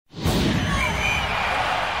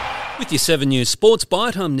With your 7 News Sports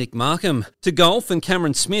Byte, I'm Nick Markham. To golf, and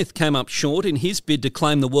Cameron Smith came up short in his bid to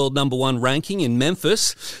claim the world #1 ranking in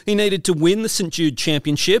Memphis. He needed to win the St Jude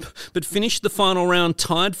Championship, but finished the final round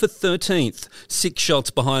tied for 13th, 6 shots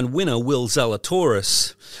behind winner Will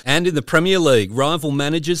Zalatoris. And in the Premier League, rival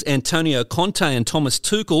managers Antonio Conte and Thomas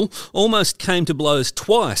Tuchel almost came to blows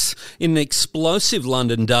twice in an explosive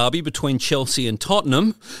London derby between Chelsea and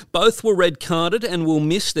Tottenham. Both were red-carded and will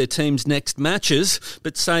miss their team's next matches,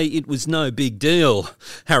 but say it was no big deal.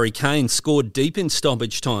 Harry Kane scored deep in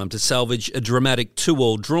stoppage time to salvage a dramatic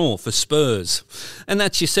 2-2 draw for Spurs. And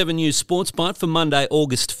that's your 7 News Sports Byte for Monday,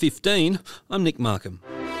 August 15. I'm Nick Markham.